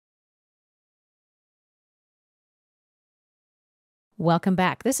Welcome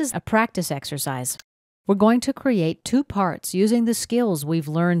back. This is a practice exercise. We're going to create two parts using the skills we've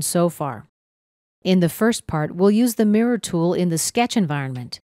learned so far. In the first part, we'll use the mirror tool in the sketch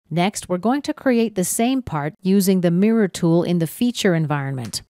environment. Next, we're going to create the same part using the mirror tool in the feature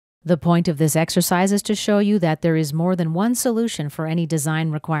environment. The point of this exercise is to show you that there is more than one solution for any design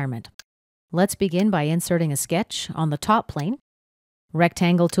requirement. Let's begin by inserting a sketch on the top plane.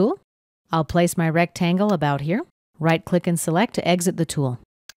 Rectangle tool. I'll place my rectangle about here. Right-click and select to exit the tool.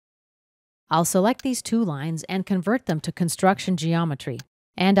 I'll select these two lines and convert them to construction geometry,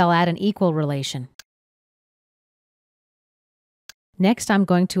 and I'll add an equal relation. Next, I'm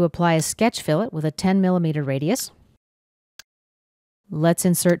going to apply a sketch fillet with a 10 mm radius. Let's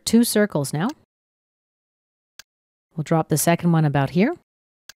insert two circles now. We'll drop the second one about here.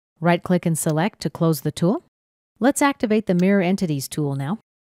 Right-click and select to close the tool. Let's activate the Mirror Entities tool now.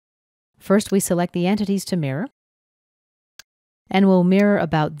 First, we select the entities to mirror, and we'll mirror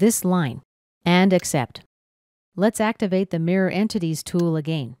about this line, and accept. Let's activate the Mirror Entities tool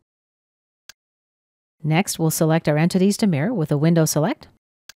again. Next, we'll select our entities to mirror with a window select.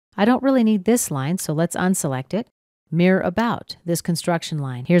 I don't really need this line, so let's unselect it. Mirror about this construction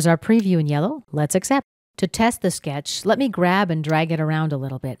line. Here's our preview in yellow. Let's accept. To test the sketch, let me grab and drag it around a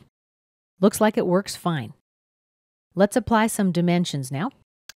little bit. Looks like it works fine. Let's apply some dimensions now.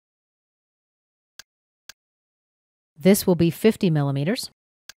 This will be 50 millimeters.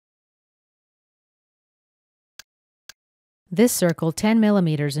 This circle 10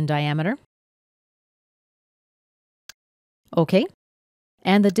 millimeters in diameter. Okay.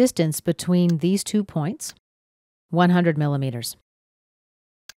 And the distance between these 2 points, 100 millimeters.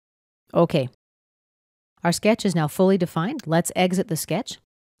 Okay. Our sketch is now fully defined. Let's exit the sketch.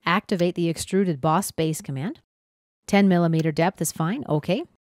 Activate the extruded boss base command. 10 millimeter depth is fine. Okay.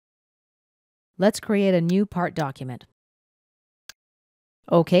 Let's create a new part document.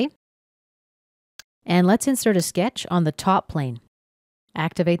 Okay. And let's insert a sketch on the top plane.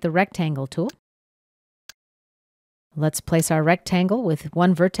 Activate the rectangle tool. Let's place our rectangle with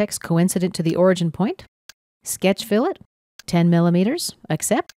one vertex coincident to the origin point. Sketch fillet, 10 millimeters,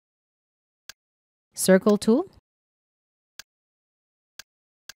 accept. Circle tool.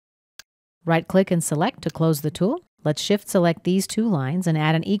 Right-click and select to close the tool. Let's shift select these two lines and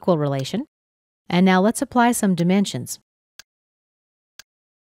add an equal relation. And now let's apply some dimensions.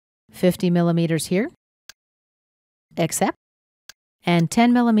 50 millimeters here, accept, and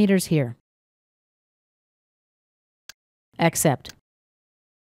 10 millimeters here, accept.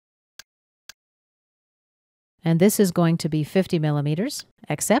 And this is going to be 50 millimeters,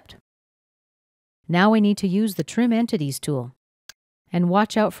 accept. Now we need to use the Trim Entities tool. And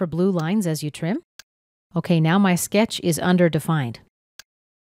watch out for blue lines as you trim. Okay, now my sketch is underdefined.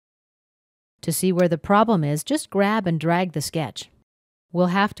 To see where the problem is, just grab and drag the sketch. We'll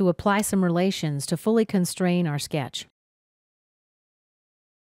have to apply some relations to fully constrain our sketch.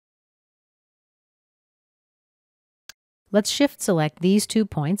 Let's shift select these 2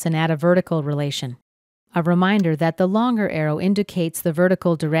 points and add a vertical relation. A reminder that the longer arrow indicates the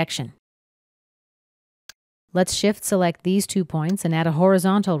vertical direction. Let's shift select these 2 points and add a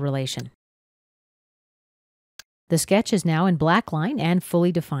horizontal relation. The sketch is now in black line and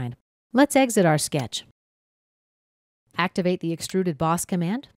fully defined. Let's exit our sketch. Activate the extruded boss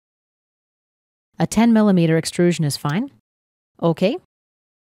command. A 10 millimeter extrusion is fine. Okay.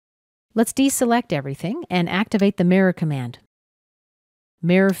 Let's deselect everything and activate the mirror command.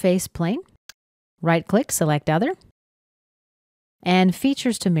 Mirror face plane. Right-click, select other. And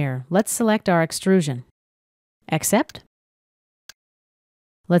features to mirror. Let's select our extrusion. Accept.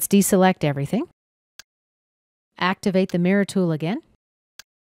 Let's deselect everything. Activate the mirror tool again.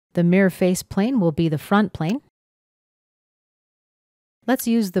 The mirror face plane will be the front plane. Let's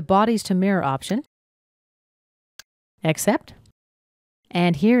use the bodies to mirror option. Accept.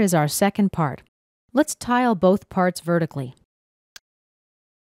 And here is our second part. Let's tile both parts vertically.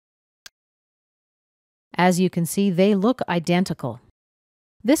 As you can see, they look identical.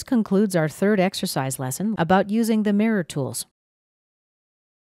 This concludes our third exercise lesson about using the mirror tools.